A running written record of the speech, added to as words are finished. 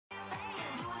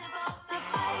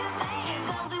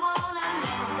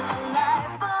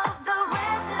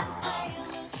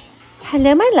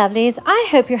Hello, my lovelies. I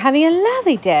hope you're having a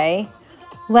lovely day.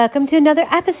 Welcome to another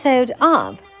episode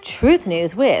of Truth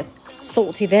News with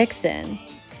Salty Vixen.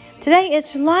 Today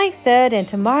is July 3rd and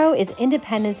tomorrow is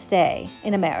Independence Day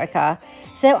in America.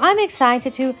 So I'm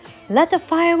excited to let the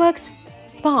fireworks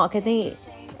spark in the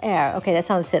air. Okay, that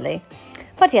sounds silly.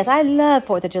 But yes, I love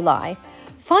 4th of July.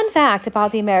 Fun fact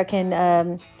about the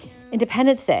American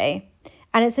Independence Day,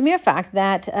 and it's a mere fact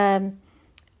that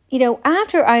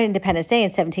after our Independence Day in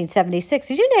 1776,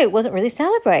 did you know it wasn't really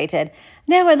celebrated?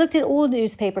 No, I looked at old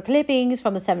newspaper clippings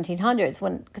from the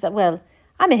 1700s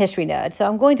I'm a history nerd, so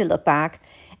I'm going to look back.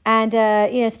 And,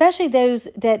 especially those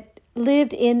that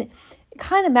lived in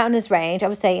kind of mountainous range, I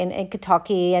would say in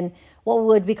Kentucky and what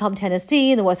would become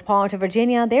Tennessee and the west part of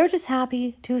Virginia, they were just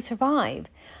happy to survive.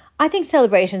 I think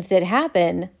celebrations did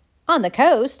happen on the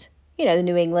coast, the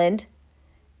New England,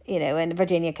 and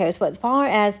Virginia coast, but as far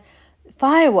as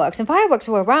fireworks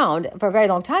were around for a very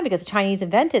long time because the Chinese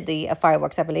invented the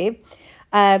fireworks, I believe.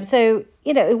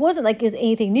 It wasn't like it was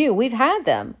anything new. We've had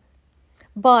them.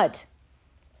 But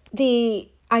the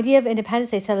idea of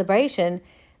Independence Day celebration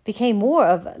became more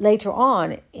of later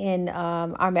on in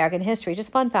our American history.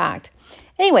 Just fun fact.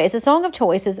 Anyways, the song of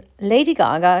choice is Lady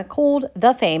Gaga, called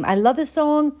The Fame. I love this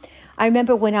song. I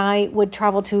remember when I would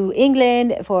travel to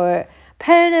England for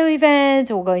polo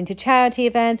events or going to charity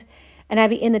events, and I'd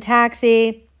be in the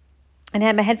taxi and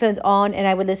had my headphones on and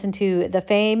I would listen to The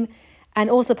Fame and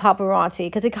also Paparazzi,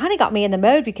 because it kind of got me in the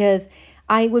mode because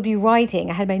I would be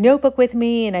writing. I had my notebook with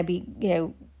me and I'd be,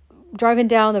 driving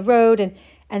down the road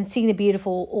and seeing the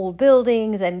beautiful old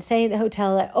buildings and staying at the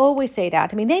hotel. I always say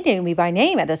that. I mean, they knew me by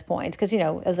name at this point because,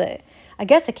 I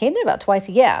guess I came there about twice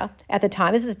a year at the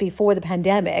time. This is before the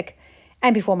pandemic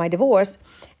and before my divorce.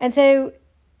 And so,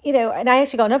 and I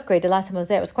actually got an upgrade the last time I was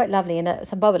there. It was quite lovely, and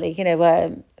some bubbly,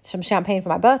 some champagne for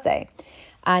my birthday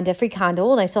and a free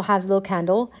candle. And I still have the little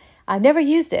candle. I've never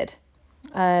used it.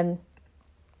 When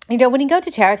you go to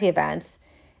charity events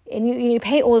and you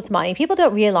pay all this money, people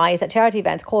don't realize that charity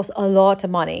events cost a lot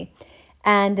of money.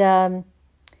 And,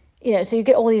 so you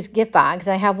get all these gift bags.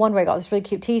 And I have one where I got this really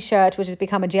cute t-shirt, which has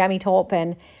become a jammy top.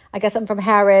 And I got something from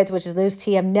Harrods, which is loose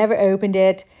tea. I've never opened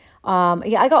it.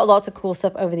 I got lots of cool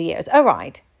stuff over the years. All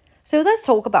right. So let's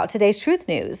talk about today's truth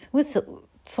news with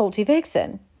Salty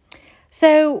Vixen.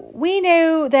 So we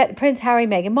know that Prince Harry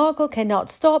and Meghan Markle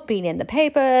cannot stop being in the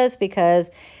papers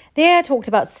because they are talked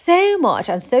about so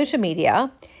much on social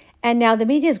media, and now the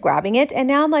media is grabbing it. And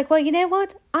now I'm like, well, you know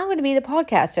what? I'm going to be the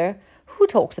podcaster who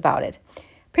talks about it.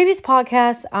 Previous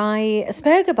podcasts, I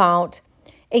spoke about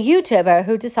a YouTuber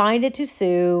who decided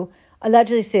to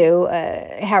allegedly sue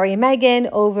Harry and Meghan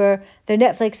over their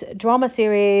Netflix drama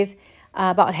series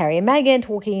about Harry and Meghan,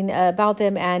 talking about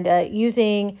them and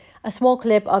using a small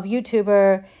clip of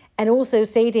YouTuber and also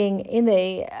stating in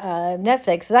the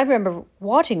Netflix, because I remember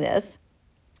watching this,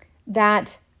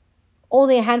 that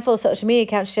only a handful of social media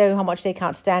accounts show how much they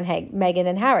can't stand Meghan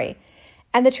and Harry.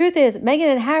 And the truth is,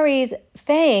 Meghan and Harry's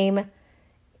fame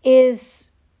is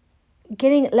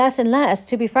getting less and less,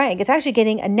 to be frank. It's actually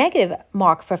getting a negative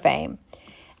mark for fame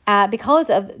because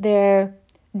of their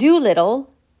do-little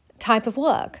type of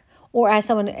work. Or as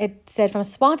someone had said from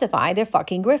Spotify, they're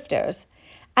fucking grifters.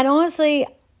 And honestly,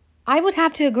 I would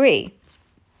have to agree.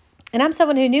 And I'm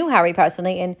someone who knew Harry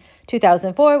personally in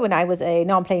 2004 when I was a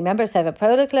non-paying member of 7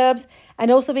 Polo Clubs,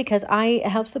 and also because I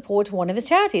helped support one of his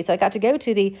charities. So I got to go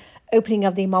to the opening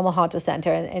of the Mama Hato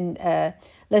Center in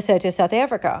Lesotho, South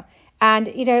Africa. And,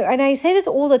 and I say this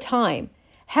all the time.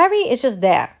 Harry is just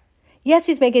there. Yes,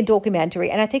 he's making a documentary,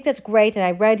 and I think that's great, and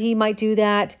I read he might do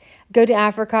that, go to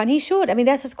Africa, and he should. I mean,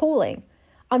 that's his calling.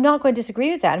 I'm not going to disagree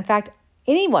with that. In fact,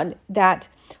 anyone that,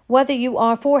 whether you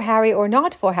are for Harry or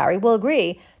not for Harry, will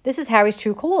agree this is Harry's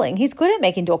true calling. He's good at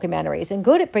making documentaries and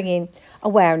good at bringing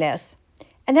awareness,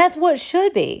 and that's what it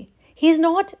should be. He's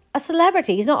not a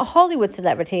celebrity. He's not a Hollywood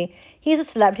celebrity. He's a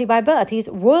celebrity by birth. He's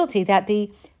royalty that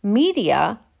the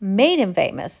media made him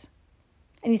famous.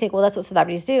 And you think, well, that's what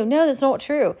celebrities do. No, that's not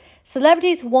true.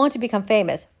 Celebrities want to become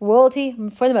famous. Royalty,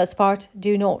 for the most part,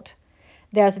 do not.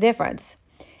 There's a difference.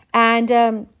 And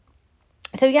I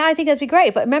think that'd be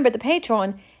great. But remember, the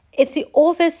patron, it's the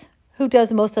office who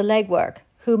does most of the legwork,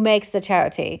 who makes the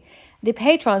charity. The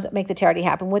patrons make the charity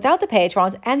happen. Without the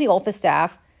patrons and the office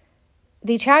staff,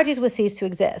 the charities will cease to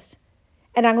exist.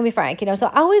 And I'm going to be frank, so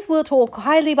I always will talk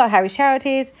highly about Harry's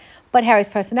charities, but Harry's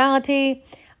personality,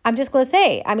 I'm just going to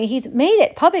say, he's made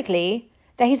it publicly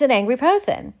that he's an angry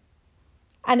person.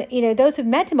 And, those who've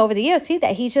met him over the years see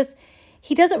that he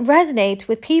doesn't resonate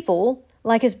with people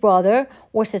like his brother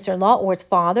or sister-in-law or his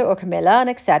father or Camilla and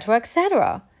et cetera, et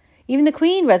cetera. Even the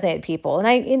Queen resonated with people. And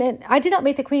I did not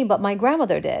meet the Queen, but my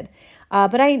grandmother did.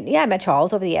 But I met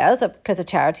Charles over the years because of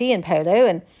charity and polo,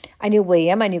 and I knew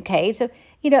William, I knew Kate. So,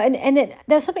 and then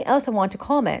there's something else I want to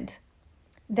comment,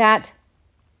 that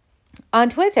on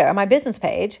Twitter, on my business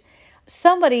page,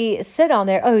 somebody said on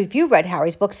there, oh, if you read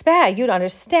Harry's book Spare, you'd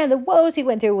understand the woes he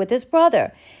went through with his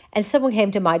brother. And someone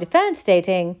came to my defense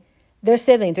stating, their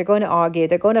siblings are going to argue,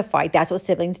 they're going to fight. That's what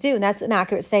siblings do. And that's an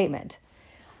accurate statement.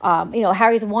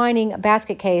 Harry's whining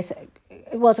basket case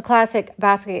was a classic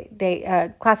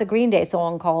classic Green Day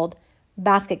song called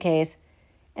Basket Case.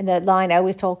 And the line I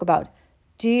always talk about,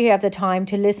 do you have the time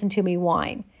to listen to me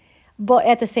whine? But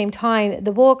at the same time,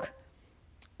 the book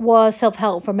was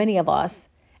self-help for many of us.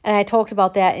 And I talked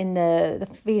about that in the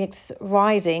Phoenix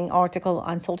Rising article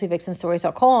on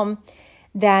saltyvixenstories.com,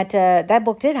 that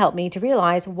book did help me to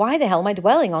realize, why the hell am I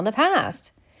dwelling on the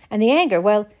past and the anger?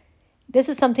 Well, this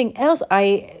is something else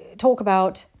I talk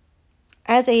about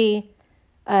as a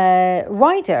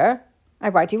writer. I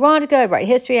write erotica, I write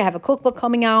history, I have a cookbook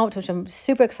coming out, which I'm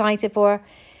super excited for.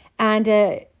 And,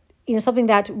 something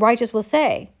that writers will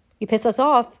say, you piss us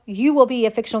off, you will be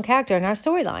a fictional character in our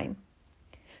storyline.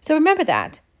 So remember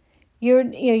that. You're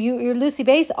loosely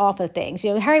based off of things.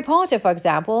 Harry Potter, for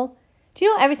example, do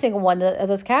you know every single one of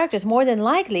those characters more than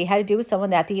likely had to do with someone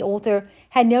that the author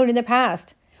had known in the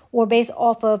past, or based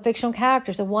off of fictional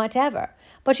characters or whatever.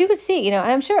 But you could see, and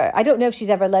I'm sure, I don't know if she's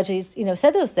ever allegedly,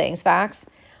 said those things, facts,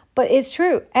 but it's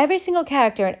true. Every single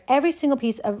character and every single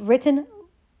piece of written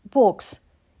books,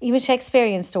 even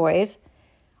Shakespearean stories,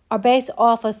 are based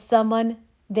off of someone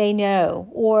they know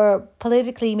or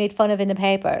politically made fun of in the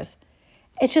papers.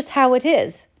 It's just how it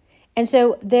is. And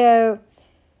so their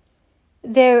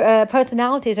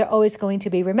personalities are always going to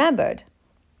be remembered.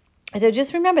 So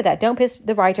just remember that. Don't piss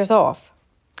the writers off.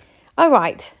 All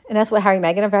right. And that's what Harry and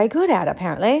Meghan are very good at,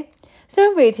 apparently.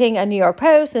 So I'm reading a New York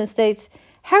Post, and it states,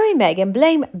 Harry and Meghan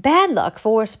blame bad luck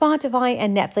for Spotify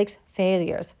and Netflix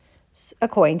failures,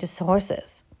 according to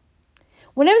sources.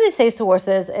 Whenever they say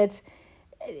sources, it's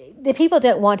the people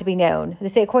don't want to be known. They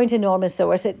say according to anonymous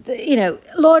source. A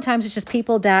lot of times it's just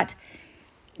people that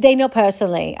they know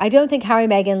personally. I don't think Harry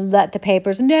and Meghan let the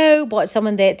papers know, but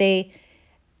someone that they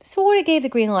sort of gave the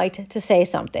green light to say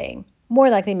something. More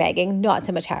likely Meghan, not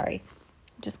so much Harry.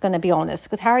 I'm just going to be honest,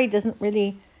 because Harry doesn't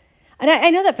really... And I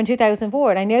know that from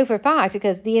 2004, and I know for a fact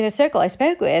because the inner circle I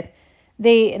spoke with,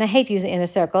 and I hate using inner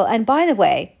circle. And by the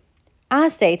way,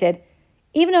 as stated,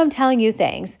 even though I'm telling you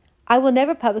things, I will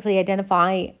never publicly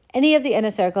identify any of the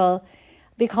inner circle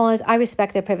because I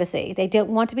respect their privacy. They don't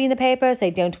want to be in the papers.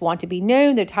 They don't want to be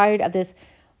known. They're tired of this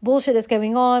bullshit that's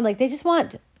going on. Like, they just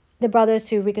want the brothers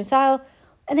to reconcile,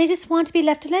 and they just want to be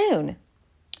left alone.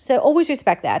 So always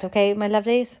respect that, okay, my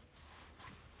lovelies?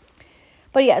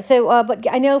 But yeah, but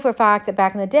I know for a fact that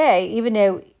back in the day, even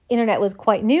though internet was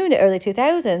quite new in the early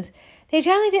 2000s, they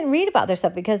generally didn't read about their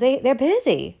stuff because they're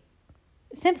busy.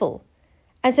 Simple.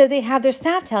 And so they have their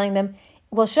staff telling them,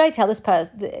 well, should I tell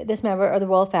this member of the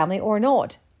royal family or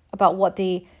not about what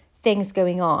the things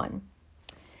going on?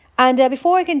 And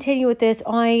before I continue with this,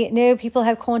 I know people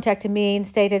have contacted me and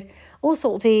stated, oh,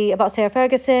 Salty, about Sarah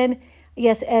Ferguson.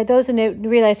 Yes, those who know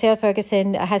realize Sarah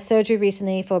Ferguson had surgery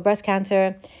recently for breast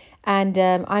cancer. And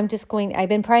I've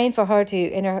been praying for her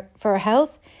for her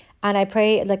health. And I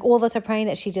pray, like all of us are praying,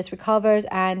 that she just recovers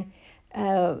and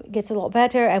gets a lot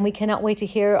better. And we cannot wait to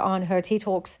hear on her Tea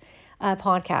Talks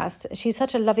podcast. She's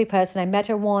such a lovely person. I met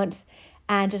her once,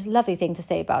 and just lovely thing to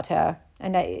say about her.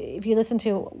 And if you listen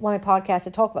to one of my podcasts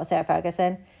to talk about Sarah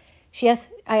Ferguson,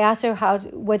 I asked her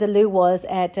where the loo was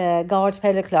at Guards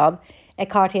Polo Club at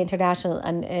Cartier International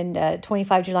in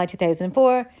 25 July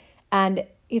 2004. And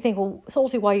you think, well,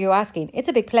 Salty, why are you asking? It's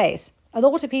a big place. A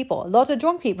lot of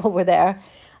drunk people were there,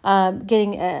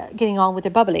 getting on with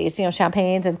their bubblies,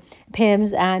 champagnes and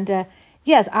Pims. And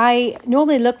yes, I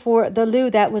normally look for the loo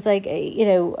that was like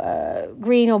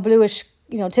green or bluish,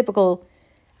 typical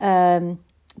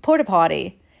porta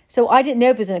potty. So I didn't know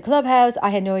if it was in a clubhouse. I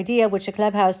had no idea which the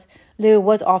clubhouse loo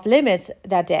was off limits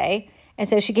that day. And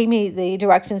so she gave me the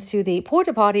directions to the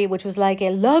porta potty, which was like a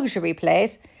luxury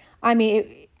place. I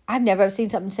mean, I've never seen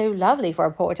something so lovely for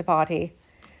a porta potty.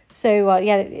 So,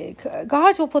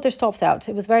 guards will put their stops out.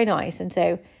 It was very nice. And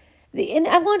so, and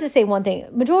I wanted to say one thing.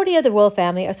 Majority of the royal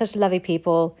family are such lovely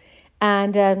people.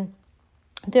 And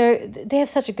they have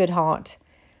such a good heart.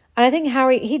 And I think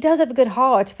Harry, he does have a good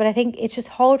heart, but I think it's just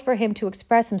hard for him to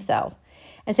express himself.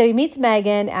 And so he meets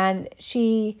Meghan, and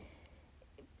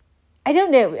I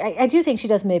don't know, I do think she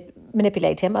does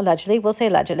manipulate him, allegedly. We'll say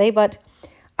allegedly, but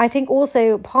I think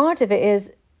also part of it is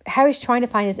Harry's trying to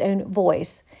find his own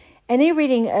voice. And they're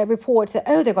reading reports that,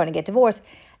 they're going to get divorced.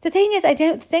 The thing is, I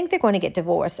don't think they're going to get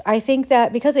divorced. I think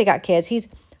that because they got kids, he's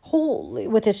whole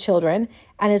with his children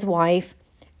and his wife.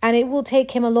 And it will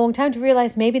take him a long time to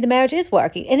realize maybe the marriage is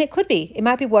working. And it could be. It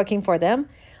might be working for them.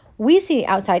 We see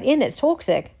outside in it's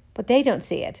toxic, but they don't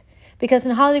see it. Because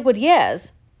in Hollywood,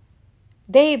 yes,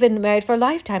 they've been married for a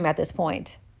lifetime at this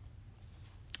point.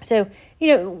 So,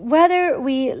 whether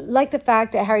we like the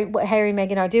fact that what Harry and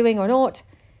Meghan are doing or not,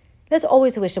 let's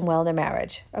always wish them well in their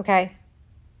marriage, okay?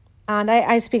 And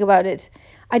I speak about it.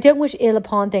 I don't wish ill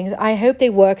upon things. I hope they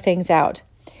work things out.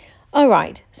 All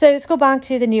right, so let's go back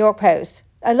to the New York Post.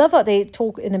 I love what they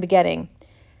talk in the beginning.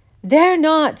 They're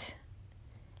not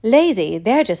lazy,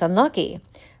 they're just unlucky.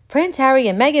 Prince Harry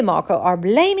and Meghan Markle are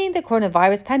blaming the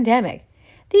coronavirus pandemic,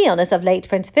 the illness of late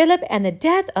Prince Philip, and the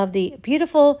death of the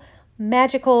beautiful,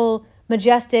 magical,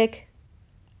 majestic,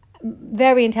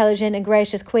 very intelligent and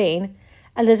gracious Queen,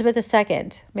 Elizabeth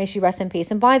II. May she rest in peace.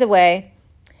 And by the way,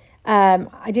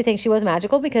 I do think she was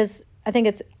magical because I don't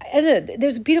know,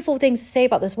 there's beautiful things to say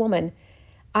about this woman.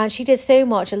 And she did so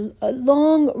much, a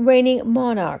long reigning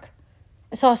monarch.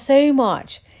 I saw so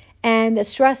much. And the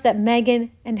stress that Meghan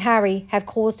and Harry have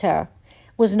caused her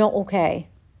was not okay.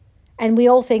 And we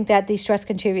all think that the stress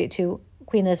contributed to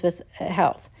Queen Elizabeth's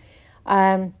health.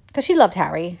 Because she loved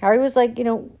Harry. Harry was like, she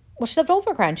loved all of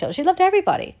her grandchildren. She loved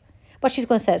everybody. But she's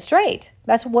going to set it straight.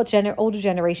 That's what older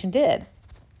generation did.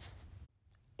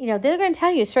 They're going to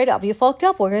tell you straight up, you fucked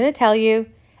up. We're going to tell you,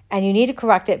 and you need to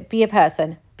correct it. Be a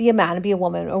person, be a man, be a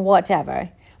woman, or whatever.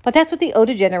 But that's what the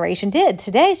older generation did.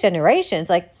 Today's generation is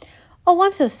like, oh,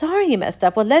 I'm so sorry you messed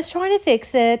up. Well, let's try to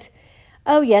fix it.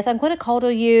 Oh, yes, I'm going to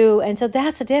coddle you. And so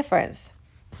that's the difference.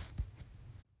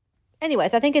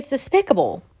 Anyways, I think it's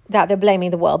despicable that they're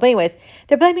blaming the world. But anyways,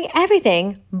 they're blaming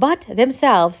everything but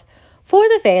themselves for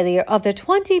the failure of their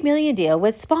 $20 million deal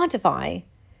with Spotify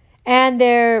and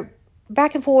their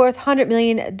back and forth $100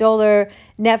 million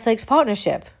Netflix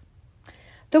partnership.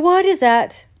 The word is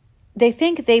that they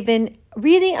think they've been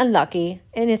really unlucky,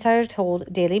 and insider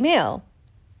told Daily Mail.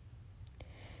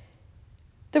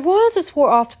 The royals who swore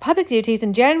off public duties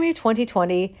in January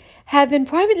 2020 have been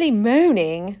privately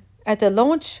moaning at the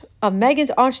launch of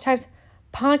Meghan's Archetypes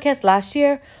podcast last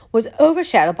year was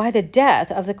overshadowed by the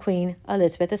death of the Queen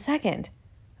Elizabeth II,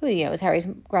 who is Harry's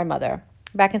grandmother,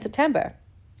 back in September.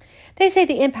 They say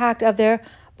the impact of their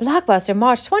blockbuster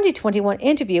March 2021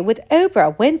 interview with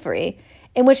Oprah Winfrey,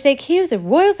 in which they accused the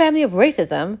royal family of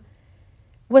racism,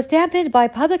 was dampened by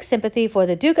public sympathy for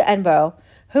the Duke of Edinburgh,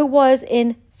 who was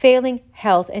in failing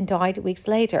health and died weeks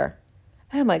later.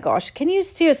 Oh my gosh, can you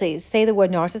seriously say the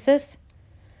word narcissist?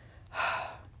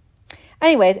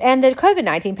 Anyways, and the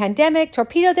COVID-19 pandemic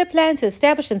torpedoed their plans to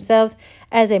establish themselves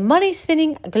as a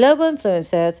money-spinning global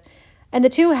influencers, and the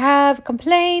two have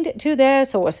complained to their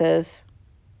sources.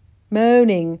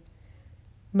 Moaning.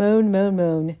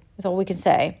 Moan. That's all we can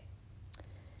say.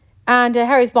 And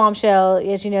Harry's bombshell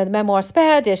is, the memoir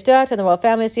Spare, Dish Dirt, and the royal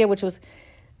family this year, which was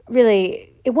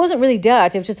really, it wasn't really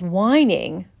dirt, it was just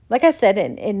whining. Like I said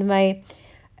in my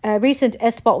recent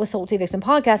S-Spot with Salty Vixen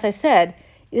podcast, I said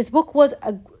this book was,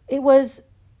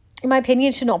 in my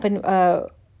opinion, should not have been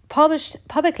published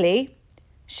publicly,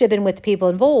 should have been with the people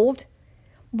involved.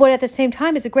 But at the same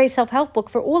time, it's a great self-help book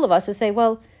for all of us to say,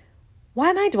 well, why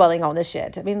am I dwelling on this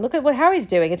shit? I mean, look at what Harry's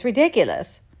doing. It's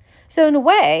ridiculous. So in a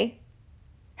way,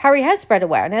 Harry has spread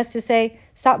awareness to say,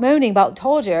 stop moaning about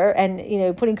Todger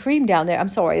and, putting cream down there. I'm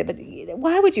sorry, but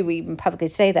why would you even publicly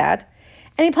say that?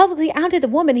 And he publicly outed the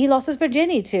woman he lost his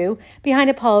virginity to behind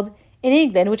a pub in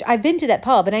England, which I've been to that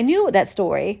pub and I knew that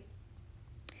story.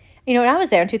 And I was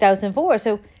there in 2004.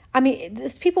 So,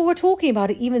 people were talking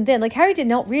about it even then. Like, Harry did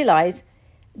not realize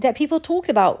that people talked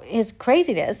about his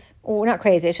craziness, or not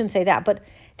crazy, I shouldn't say that, but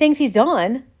things he's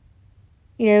done,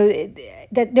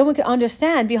 that no one could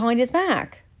understand behind his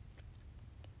back.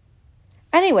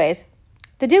 Anyways,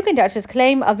 the Duke and Duchess'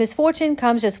 claim of misfortune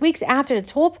comes just weeks after the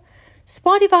top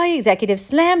Spotify executive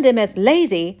slammed him as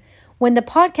lazy when the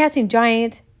podcasting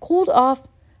giant called off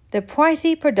the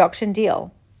pricey production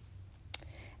deal.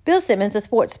 Bill Simmons, a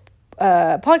sports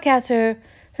podcaster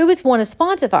who is one of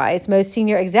Spotify's most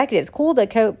senior executives, called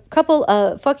the couple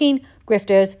of fucking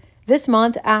grifters this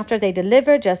month after they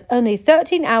delivered just only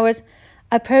 13 hours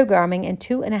of programming in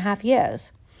 2.5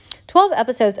 years. 12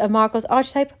 episodes of Markle's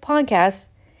Archetype podcast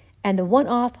and the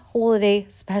one-off holiday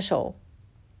special.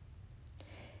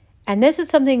 And this is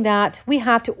something that we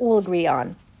have to all agree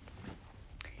on.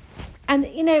 And,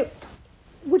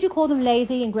 would you call them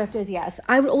lazy and grifters? Yes.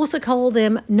 I would also call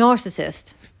them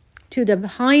narcissists to the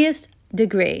highest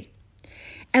degree.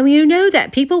 And you know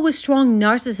that people with strong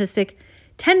narcissistic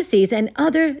tendencies and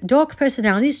other dark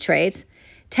personality traits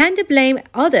tend to blame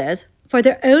others for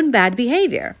their own bad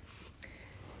behavior.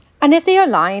 And if they are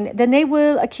lying, then they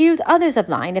will accuse others of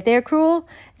lying. If they are cruel,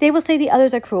 they will say the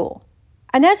others are cruel.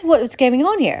 And that's what's going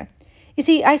on here. You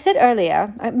see, I said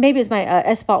earlier, maybe it's my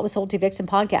S-Spot with Salty Vixen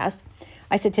podcast,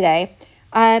 I said today,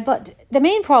 but the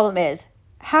main problem is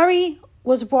Harry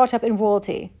was brought up in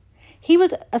royalty. He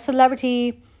was a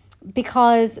celebrity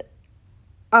because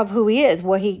of who he is,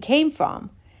 where he came from.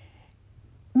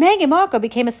 Meghan Markle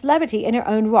became a celebrity in her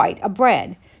own right, a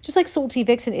brand, just like Salty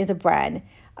Vixen is a brand.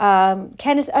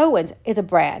 Candace Owens is a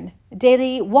brand.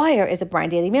 Daily Wire is a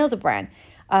brand. Daily Mail is a brand.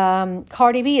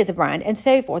 Cardi B is a brand, and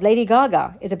so forth. Lady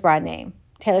Gaga is a brand name.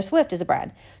 Taylor Swift is a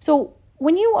brand. So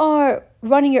when you are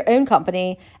running your own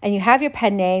company and you have your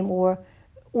pen name or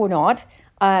not,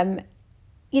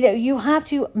 you have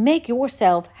to make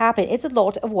yourself happen. It's a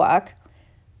lot of work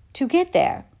to get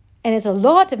there, and it's a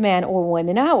lot of man or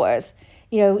women hours.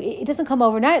 It doesn't come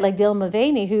overnight like Dylan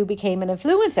Mulvaney, who became an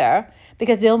influencer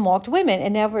because Dylan mocked women,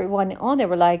 and everyone on there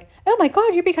were like, oh my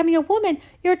God, you're becoming a woman,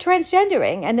 you're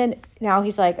transgendering. And then now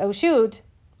he's like, oh shoot,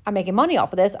 I'm making money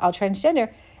off of this, I'll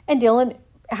transgender. And Dylan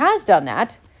has done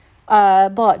that.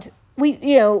 But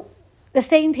the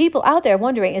same people out there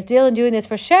wondering, is Dylan doing this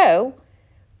for show?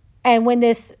 And when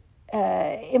this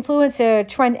influencer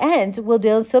trend ends, will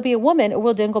Dylan still be a woman, or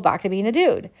will Dylan go back to being a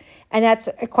dude? And that's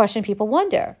a question people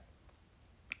wonder.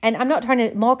 And I'm not trying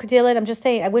to mock Dylan. I'm just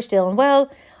saying I wish Dylan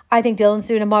well. I think Dylan's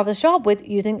doing a marvelous job with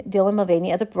using Dylan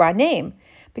Mulvaney as a brand name,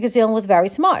 because Dylan was very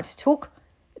smart. Took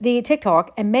the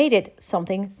TikTok and made it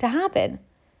something to happen.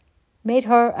 Made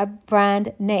her a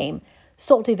brand name.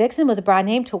 Salty Vixen was a brand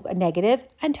name, took a negative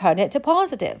and turned it to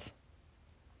positive.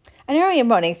 And here I am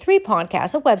running 3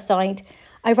 podcasts, a website.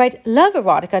 I write love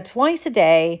erotica twice a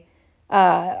day,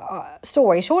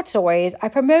 short stories. I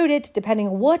promote it depending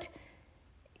on what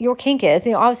your kink is.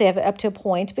 Obviously I have it up to a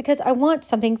point because I want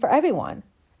something for everyone.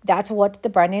 That's what the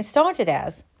brand name started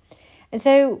as.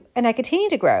 And I continue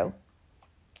to grow.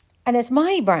 And it's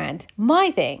my brand,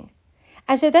 my thing.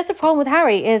 And so that's the problem with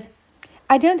Harry is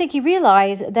I don't think he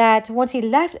realized that once he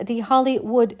left the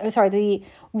the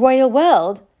royal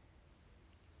world,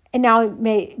 and now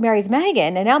marries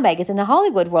Meghan, and now Meghan's in the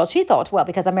Hollywood world, she thought, well,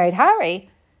 because I married Harry,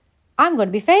 I'm going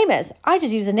to be famous. I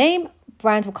just use the name,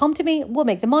 brands will come to me, we'll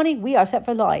make the money, we are set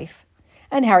for life.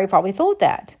 And Harry probably thought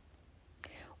that.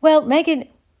 Well, Meghan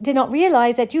did not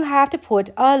realize that you have to put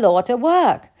a lot of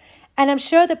work. And I'm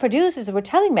sure the producers were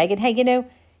telling Meghan, hey,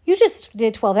 you just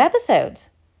did 12 episodes.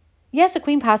 Yes, the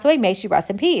Queen passed away, may she rest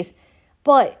in peace.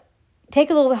 But take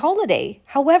a little holiday.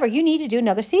 However, you need to do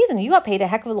another season. You got paid a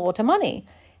heck of a lot of money.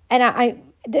 And I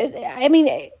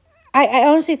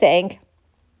honestly think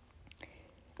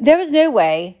there was no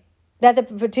way that the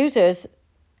producers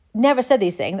never said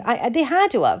these things. They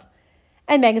had to have.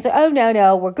 And Meghan said, oh,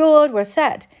 no, we're good, we're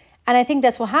set. And I think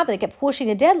that's what happened. They kept pushing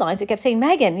the deadlines. They kept saying,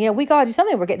 Meghan, we got to do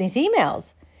something. We're getting these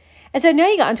emails. And so now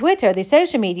you got on Twitter, the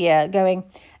social media going,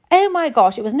 oh my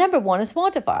gosh, it was number 1 on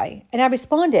Spotify. And I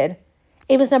responded,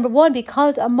 it was number 1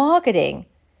 because of marketing.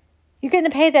 You're going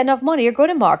to pay them enough money. You're going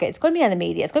to market. It's going to be on the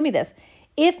media. It's going to be this.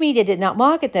 If media did not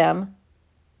market them,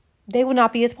 they would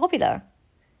not be as popular.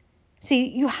 See,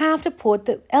 you have to put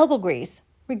the elbow grease,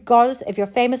 regardless if you're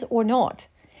famous or not.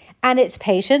 And it's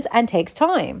patience and takes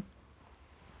time.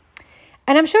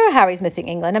 And I'm sure Harry's missing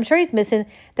England. I'm sure he's missing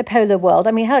the polo world.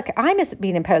 I mean, heck, I miss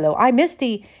being in polo. I miss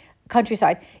the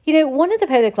countryside. One of the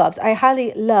polo clubs I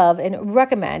highly love and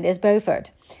recommend is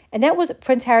Beaufort. And that was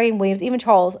Prince Harry and William's, even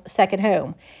Charles' second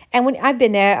home. And when I've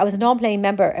been there, I was a non-playing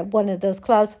member at one of those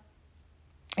clubs,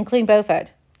 including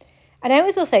Beaufort. And I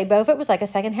always will say Beaufort was like a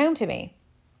second home to me.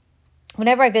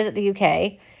 Whenever I visit the UK,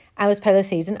 and it was polo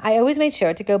season, I always made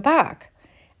sure to go back.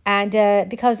 And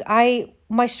because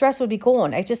my stress would be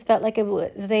gone. I just felt like it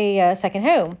was a second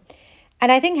home.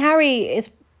 And I think Harry is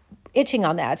itching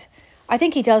on that. I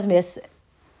think he does miss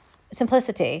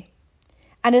simplicity.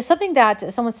 And it's something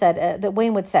that someone said, that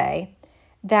Wayne would say,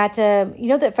 that,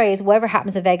 that phrase, whatever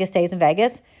happens in Vegas stays in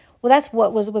Vegas. Well, that's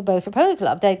what was with Beaufort Polo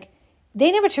Club. They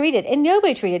never treated, and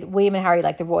nobody treated William and Harry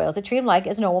like the royals. They treated them like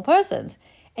as normal persons.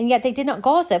 And yet they did not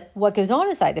gossip what goes on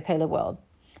inside the polo world.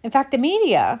 In fact, the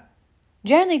media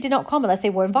generally did not come unless they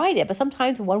were invited, but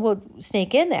sometimes one would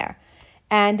sneak in there.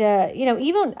 And,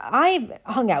 even I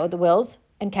hung out with the Wills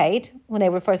and Kate when they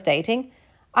were first dating.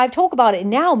 I've talked about it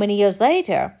now many years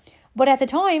later, but at the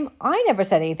time, I never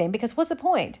said anything because what's the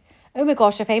point? Oh my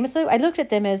gosh, they're famous. I looked at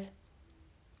them as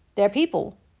they're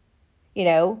people.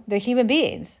 They're human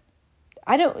beings.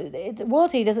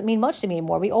 Royalty doesn't mean much to me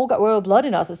anymore. We all got royal blood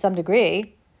in us to some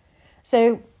degree.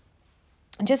 So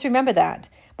just remember that.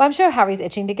 But I'm sure Harry's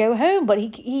itching to go home, but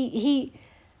he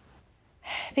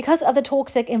because of the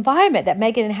toxic environment that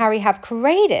Meghan and Harry have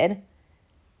created,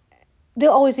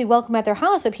 they'll always be welcome at their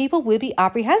house, so people will be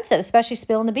apprehensive, especially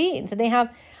spilling the beans. And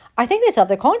I think they still have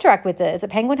their contract with is it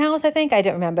Penguin House, I think? I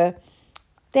don't remember.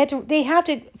 They have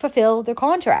to fulfill their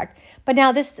contract. But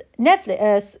now this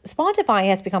Netflix, Spotify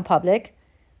has become public.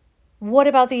 What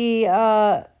about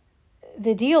the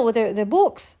deal with their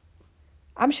books?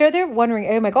 I'm sure they're wondering,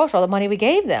 oh my gosh, all the money we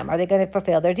gave them, are they going to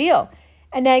fulfill their deal?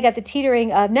 And now you got the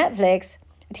teetering of Netflix,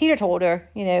 teeter-totter,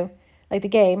 like the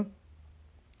game.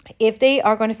 If they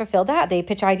are going to fulfill that, they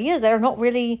pitch ideas that are not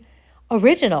really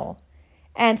original.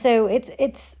 And so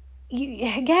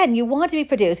you want to be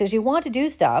producers, you want to do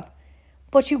stuff,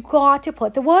 but you got to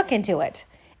put the work into it.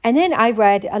 And then I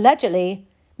read, allegedly,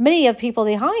 many of the people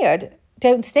they hired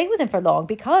don't stay with them for long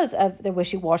because of their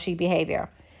wishy-washy behavior.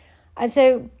 And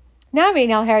so now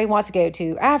Harry wants to go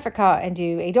to Africa and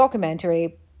do a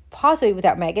documentary, possibly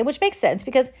without Meghan, which makes sense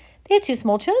because they have 2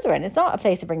 small children. It's not a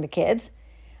place to bring the kids.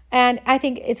 And I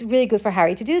think it's really good for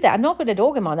Harry to do that. I'm not going to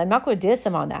dog him on that. I'm not going to diss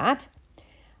him on that,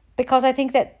 because I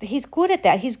think that he's good at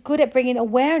that. He's good at bringing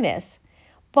awareness.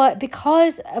 But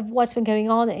because of what's been going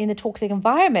on in the toxic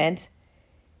environment,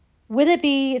 will it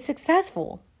be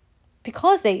successful?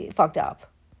 Because they fucked up.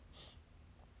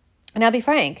 And I'll be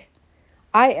frank,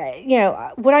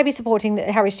 would I be supporting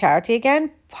Harry's charity again?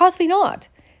 Possibly not,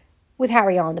 with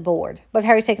Harry on the board. But if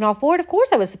Harry's taken off board, of course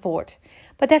I would support.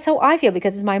 But that's how I feel,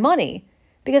 because it's my money.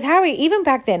 Because Harry, even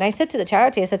back then, I said to the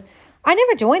charity, I said, I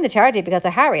never joined the charity because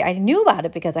of Harry. I knew about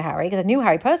it because of Harry, because I knew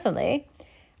Harry personally.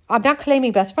 I'm not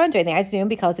claiming best friends or anything. I just knew him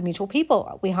because of mutual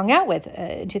people we hung out with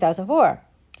in 2004.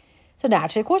 So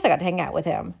naturally, of course, I got to hang out with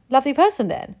him. Lovely person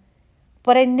then.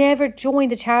 But I never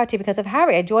joined the charity because of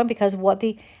Harry. I joined because of what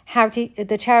the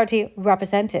charity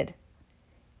represented.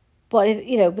 But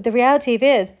but the reality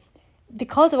is,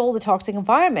 because of all the toxic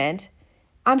environment,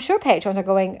 I'm sure patrons are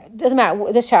going, doesn't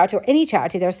matter this charity or any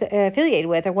charity they're affiliated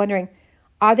with, are wondering,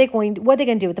 what are they going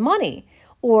to do with the money?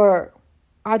 Or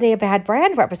are they a bad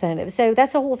brand representative? So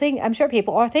that's the whole thing. I'm sure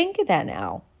people are thinking that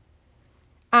now.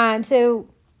 And so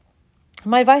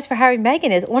my advice for Harry and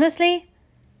Meghan is, honestly,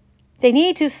 they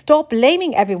need to stop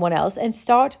blaming everyone else and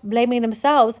start blaming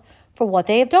themselves for what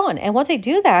they have done. And once they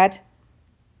do that,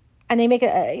 and they make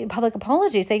a public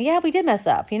apology saying, yeah, we did mess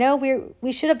up,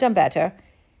 we should have done better.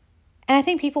 And I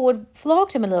think people would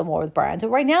flock him a little more with brands.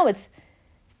 But right now it's,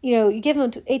 you give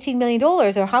them $18 million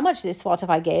or how much this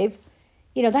Spotify gave,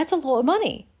 that's a lot of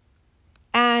money.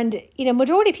 And,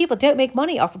 majority of people don't make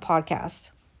money off a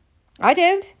podcast. I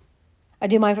don't. I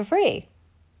do mine for free.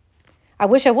 I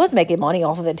wish I was making money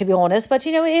off of it, to be honest, but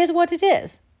it is what it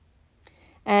is.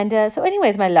 And so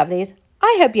anyways, my lovelies,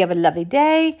 I hope you have a lovely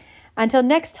day. Until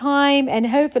next time, and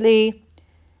hopefully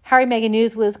Harry and Meghan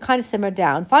news will kind of simmer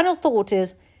down. Final thought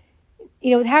is,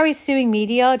 with Harry suing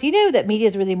media, do you know that media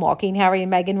is really mocking Harry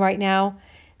and Meghan right now?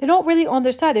 They're not really on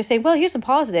their side. They're saying, well, here's some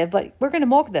positive, but we're going to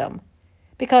mock them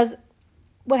because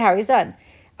what Harry's done.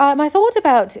 My thoughts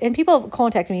about, and people have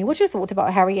contacted me, what's your thoughts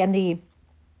about Harry and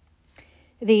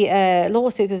the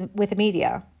lawsuit with the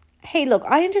media? Hey, look,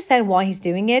 I understand why he's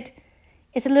doing it.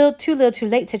 It's a little too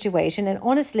late situation, and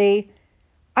honestly,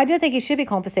 I don't think he should be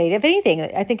compensated. If anything,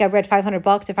 I think I read $500 or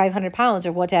 £500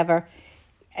 or whatever.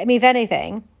 I mean, if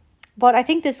anything. But I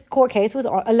think this court case was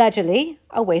allegedly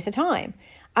a waste of time.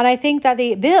 And I think that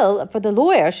the bill for the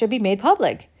lawyer should be made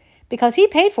public because he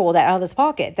paid for all that out of his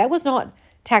pocket. That was not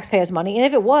taxpayers' money. And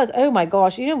if it was, oh my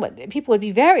gosh, you know what? People would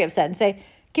be very upset and say,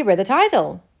 get rid of the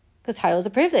title. Because title is a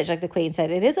privilege, like the Queen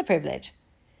said. It is a privilege.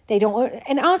 They don't,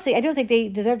 and honestly, I don't think they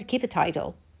deserve to keep the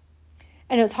title.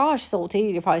 I know it's harsh, Salty,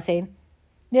 you're probably saying.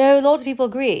 No, lots of people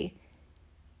agree.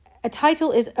 A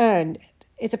title is earned.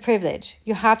 It's a privilege.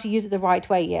 You have to use it the right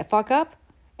way. Yeah, fuck up,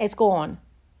 it's gone.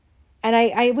 And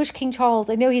I wish King Charles,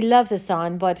 I know he loves his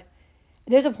son, but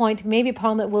there's a point, maybe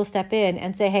Parliament will step in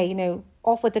and say, hey,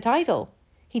 off with the title.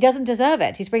 He doesn't deserve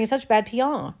it. He's bringing such bad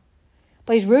PR.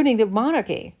 But he's ruining the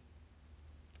monarchy.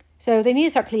 So they need to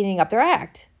start cleaning up their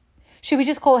act. Should we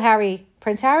just call Harry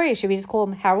Prince Harry? Or should we just call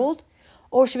him Harold?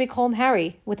 Or should we call him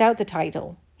Harry without the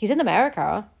title? He's in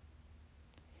America.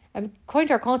 According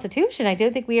to our Constitution, I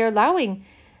don't think we are allowing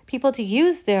people to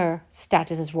use their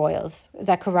status as royals. Is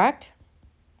that correct?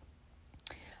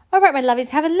 All right, my lovies,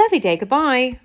 have a lovely day. Goodbye.